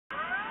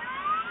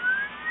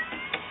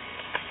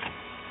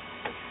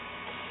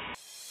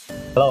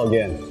Hello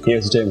again,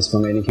 here's James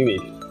from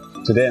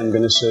Anycubic. Today I'm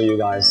going to show you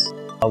guys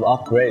how to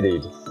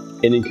upgraded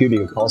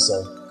Anycubic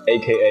Kossel,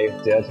 aka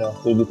Delta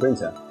 3D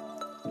printer.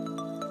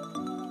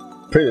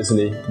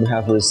 Previously, we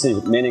have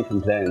received many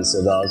complaints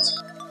about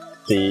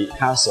the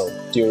hassle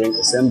during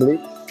assembly,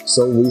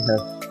 so we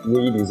have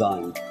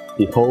redesigned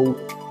the whole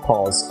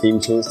parts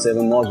into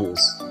 7 modules,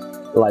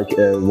 like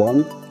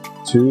 1,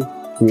 2,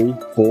 3,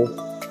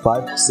 4,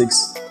 5,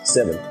 6,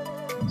 7.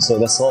 So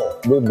that's all.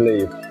 We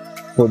believe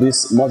for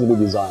this modular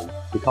design,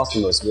 the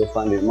customers will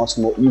find it much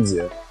more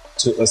easier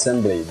to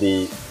assemble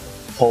the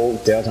whole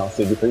Delta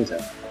 3D printer.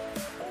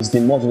 With the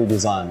modular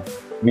design,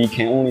 we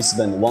can only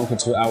spend 1 to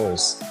 2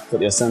 hours for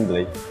the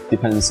assembly,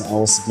 depends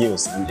on our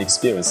skills and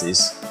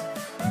experiences.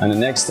 And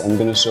next, I'm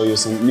going to show you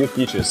some new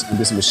features on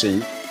this machine.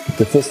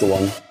 The first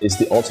one is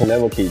the auto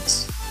level kit.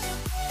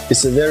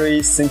 It's a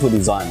very simple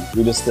design.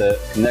 You just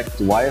connect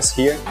the wires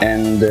here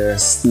and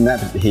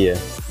snap it here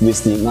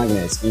with the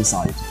magnets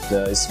inside.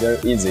 It's very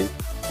easy,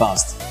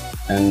 fast,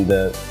 and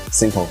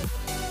simple.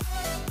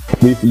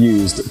 We've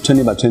used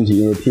 20 by 20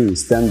 European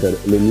standard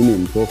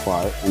aluminum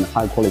profile and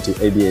high-quality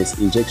ABS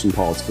injection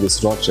parts for the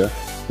structure.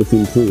 We've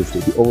improved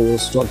the overall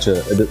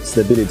structure,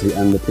 stability,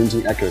 and the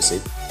printing accuracy.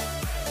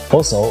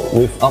 Also,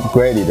 we've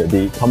upgraded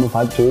the carbon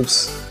fiber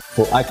tubes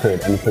for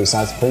accurate and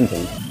precise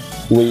printing.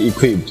 We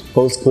equipped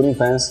both cooling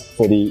fans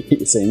for the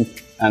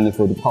heatsink and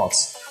for the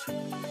parts.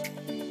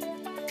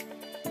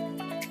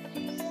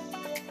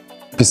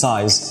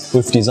 Besides,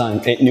 we've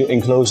designed a new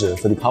enclosure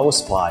for the power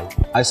supply,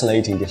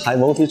 isolating the high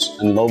voltage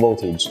and low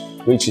voltage,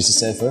 which is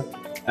safer,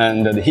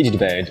 and the heated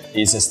bed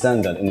is a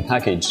standard in the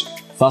package,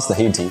 faster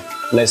heating,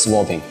 less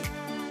warping.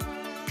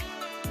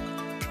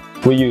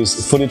 We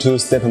use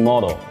 42-step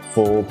model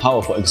for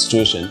powerful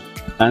extrusion,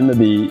 and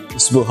the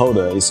spool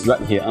holder is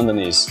right here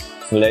underneath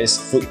for less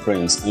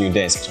footprints on your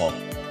desktop.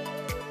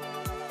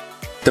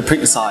 The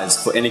print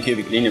size for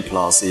Anycubic Linear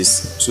Plus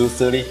is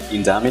 230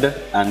 in diameter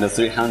and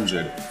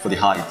 300 for the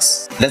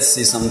heights. Let's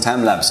see some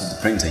time-lapse of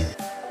the printing.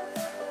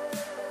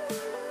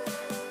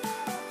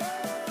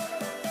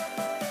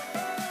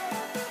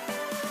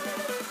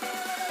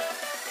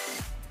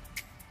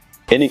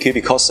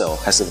 Anycubic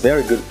Kossel has a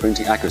very good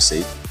printing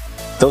accuracy.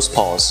 Those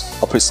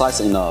parts are precise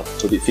enough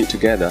to be fit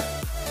together,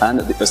 and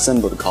the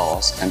assembled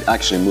parts can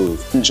actually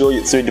move. Enjoy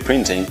 3D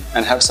printing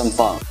and have some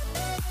fun.